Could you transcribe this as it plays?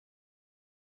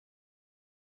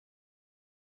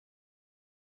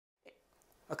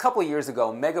A couple years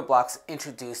ago, Mega Bloks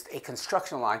introduced a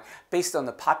construction line based on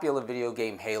the popular video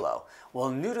game Halo. Well,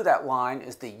 new to that line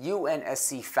is the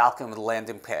UNSC Falcon with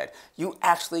landing pad. You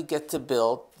actually get to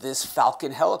build this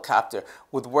Falcon helicopter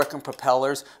with working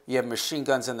propellers. You have machine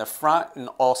guns in the front and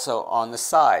also on the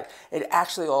side. It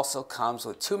actually also comes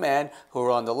with 2 men who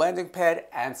are on the landing pad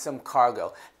and some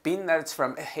cargo. Being that it's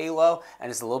from Halo and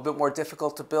is a little bit more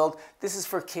difficult to build, this is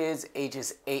for kids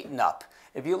ages 8 and up.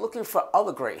 If you're looking for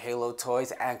other great Halo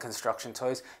toys and construction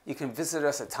toys, you can visit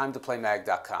us at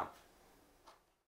timetoplaymag.com.